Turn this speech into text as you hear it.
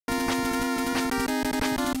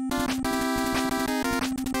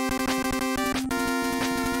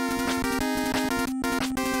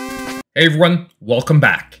Hey everyone, welcome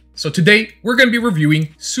back. So today we're going to be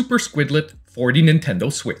reviewing Super Squidlit for the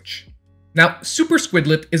Nintendo Switch. Now, Super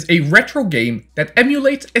Squidlit is a retro game that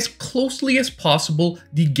emulates as closely as possible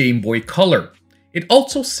the Game Boy Color. It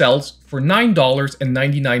also sells for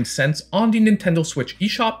 $9.99 on the Nintendo Switch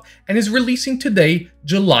eShop and is releasing today,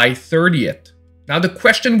 July 30th. Now the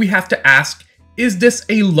question we have to ask, is this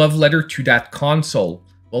a love letter to that console?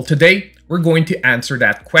 Well, today we're going to answer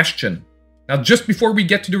that question. Now, just before we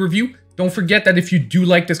get to the review, don't forget that if you do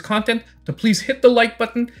like this content, to please hit the like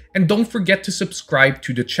button and don't forget to subscribe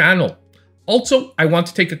to the channel. Also, I want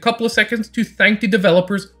to take a couple of seconds to thank the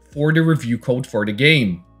developers for the review code for the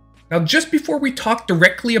game. Now, just before we talk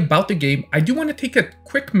directly about the game, I do want to take a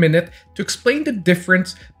quick minute to explain the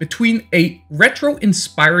difference between a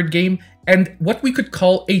retro-inspired game and what we could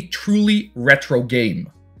call a truly retro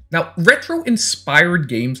game. Now, retro-inspired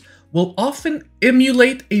games will often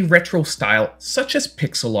emulate a retro style, such as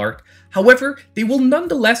pixel art. However, they will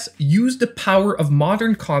nonetheless use the power of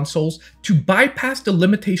modern consoles to bypass the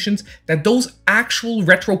limitations that those actual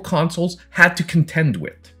retro consoles had to contend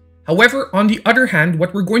with. However, on the other hand,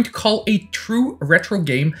 what we're going to call a true retro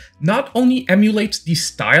game not only emulates the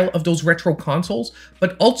style of those retro consoles,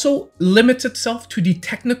 but also limits itself to the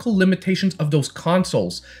technical limitations of those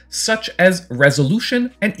consoles, such as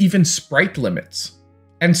resolution and even sprite limits.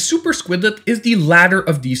 And Super Squidlit is the latter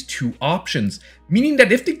of these two options, meaning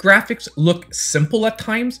that if the graphics look simple at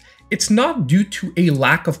times, it's not due to a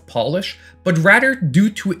lack of polish, but rather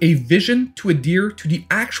due to a vision to adhere to the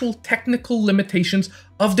actual technical limitations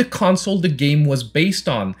of the console the game was based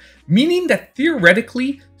on, meaning that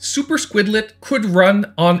theoretically, Super Squidlit could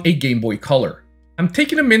run on a Game Boy Color. I'm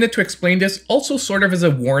taking a minute to explain this, also sort of as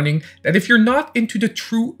a warning that if you're not into the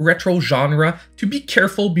true retro genre, to be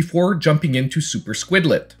careful before jumping into Super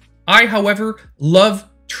Squidlit. I, however, love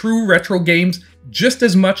true retro games just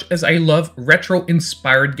as much as I love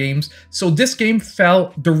retro-inspired games, so this game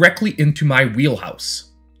fell directly into my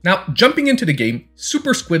wheelhouse. Now, jumping into the game,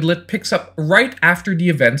 Super Squidlit picks up right after the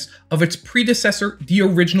events of its predecessor, the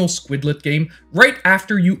original Squidlit game, right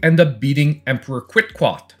after you end up beating Emperor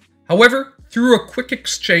Quidlit. However, through a quick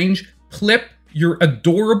exchange, Plip, your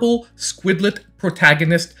adorable Squidlit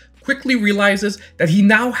protagonist, quickly realizes that he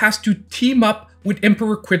now has to team up with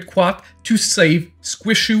Emperor Quidlit to save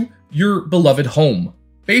Squishu, your beloved home.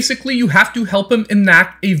 Basically, you have to help him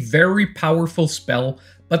enact a very powerful spell,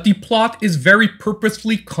 but the plot is very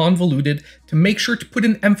purposefully convoluted to make sure to put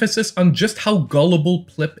an emphasis on just how gullible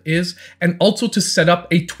Plip is, and also to set up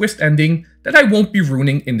a twist ending that I won't be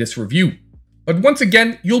ruining in this review. But once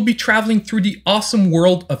again, you'll be traveling through the awesome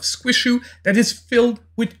world of Squishu that is filled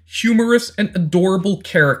with humorous and adorable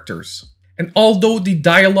characters. And although the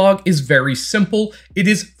dialogue is very simple, it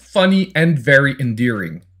is funny and very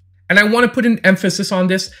endearing. And I want to put an emphasis on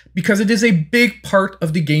this because it is a big part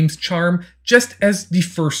of the game's charm, just as the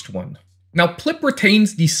first one. Now, Plip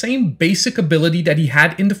retains the same basic ability that he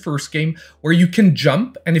had in the first game, where you can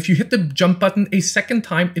jump, and if you hit the jump button a second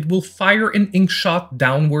time, it will fire an ink shot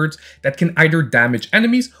downwards that can either damage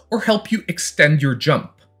enemies or help you extend your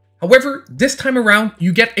jump. However, this time around,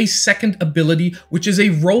 you get a second ability, which is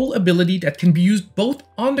a roll ability that can be used both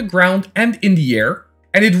on the ground and in the air,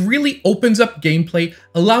 and it really opens up gameplay,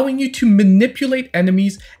 allowing you to manipulate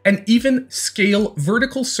enemies and even scale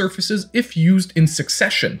vertical surfaces if used in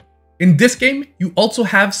succession. In this game, you also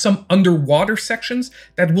have some underwater sections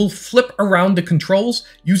that will flip around the controls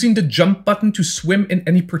using the jump button to swim in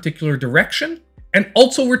any particular direction. And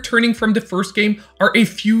also returning from the first game are a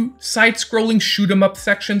few side-scrolling shoot-'em-up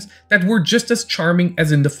sections that were just as charming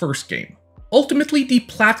as in the first game. Ultimately, the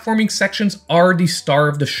platforming sections are the star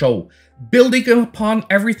of the show, building upon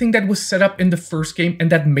everything that was set up in the first game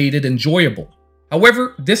and that made it enjoyable.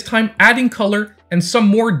 However, this time adding color and some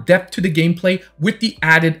more depth to the gameplay with the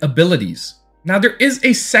added abilities. Now, there is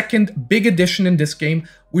a second big addition in this game,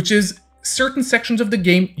 which is certain sections of the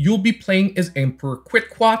game you'll be playing as Emperor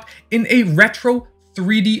Quidlit in a retro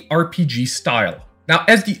 3D RPG style. Now,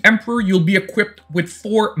 as the Emperor, you'll be equipped with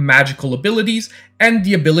 4 magical abilities and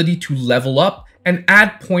the ability to level up and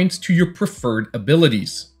add points to your preferred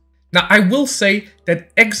abilities. Now, I will say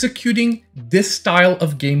that executing this style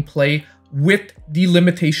of gameplay with the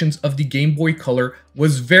limitations of the Game Boy Color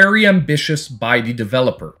was very ambitious by the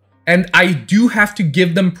developer. And I do have to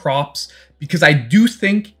give them props because I do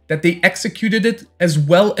think that they executed it as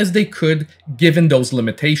well as they could given those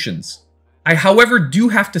limitations. I, however, do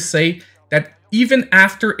have to say that even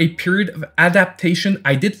after a period of adaptation,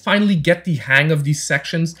 I did finally get the hang of these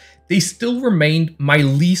sections. They still remained my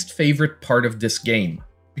least favorite part of this game.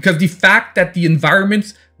 because the fact that the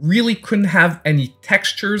environments really couldn't have any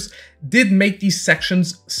textures did make these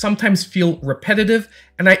sections sometimes feel repetitive,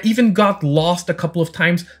 and I even got lost a couple of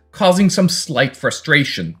times, causing some slight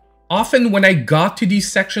frustration. Often when I got to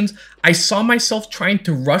these sections, I saw myself trying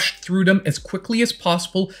to rush through them as quickly as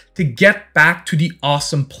possible to get back to the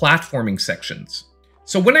awesome platforming sections.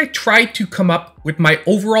 So when I tried to come up with my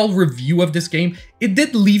overall review of this game, it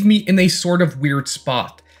did leave me in a sort of weird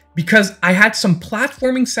spot, because I had some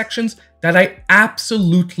platforming sections that I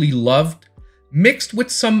absolutely loved, mixed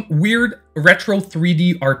with some weird retro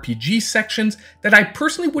 3D RPG sections that I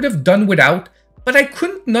personally would have done without, but I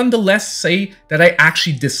couldn't nonetheless say that I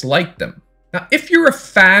actually disliked them. Now, if you're a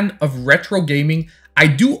fan of retro gaming, I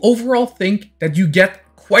do overall think that you get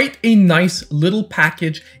quite a nice little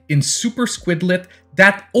package in Super SQUIDLIT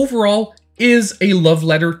that overall is a love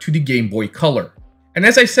letter to the Game Boy Color. And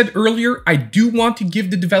as I said earlier, I do want to give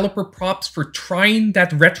the developer props for trying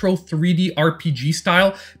that retro 3D RPG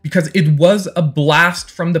style, because it was a blast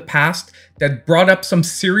from the past that brought up some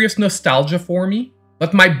serious nostalgia for me.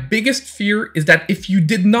 But my biggest fear is that if you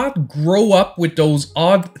did not grow up with those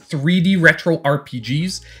odd 3D retro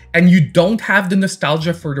RPGs and you don't have the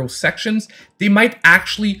nostalgia for those sections, they might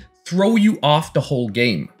actually throw you off the whole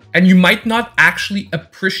game, and you might not actually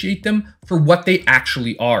appreciate them for what they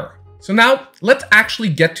actually are. So now, let's actually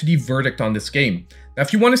get to the verdict on this game. Now,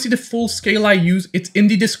 if you want to see the full scale I use, it's in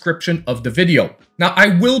the description of the video. Now,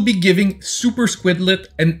 I will be giving Super SQUIDLIT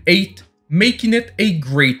an 8, making it a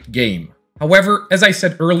great game. However, as I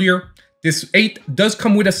said earlier, this 8 does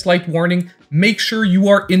come with a slight warning. Make sure you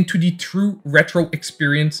are into the true retro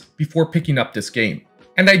experience before picking up this game.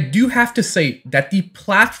 And I do have to say that the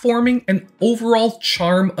platforming and overall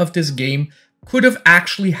charm of this game could have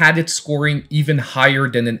actually had its scoring even higher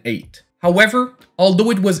than an 8. However,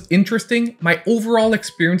 although it was interesting, my overall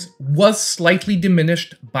experience was slightly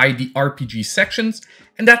diminished by the RPG sections,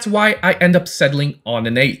 and that's why I end up settling on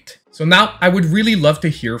an 8. So now I would really love to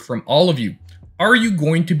hear from all of you. Are you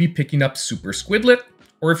going to be picking up Super SQUIDLIT?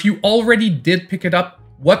 Or if you already did pick it up,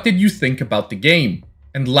 what did you think about the game?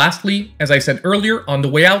 And lastly, as I said earlier, on the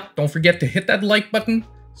way out, don't forget to hit that like button,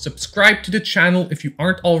 subscribe to the channel if you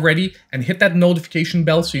aren't already, and hit that notification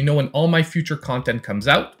bell so you know when all my future content comes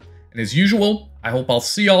out. And as usual, I hope I'll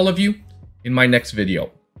see all of you in my next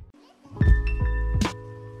video.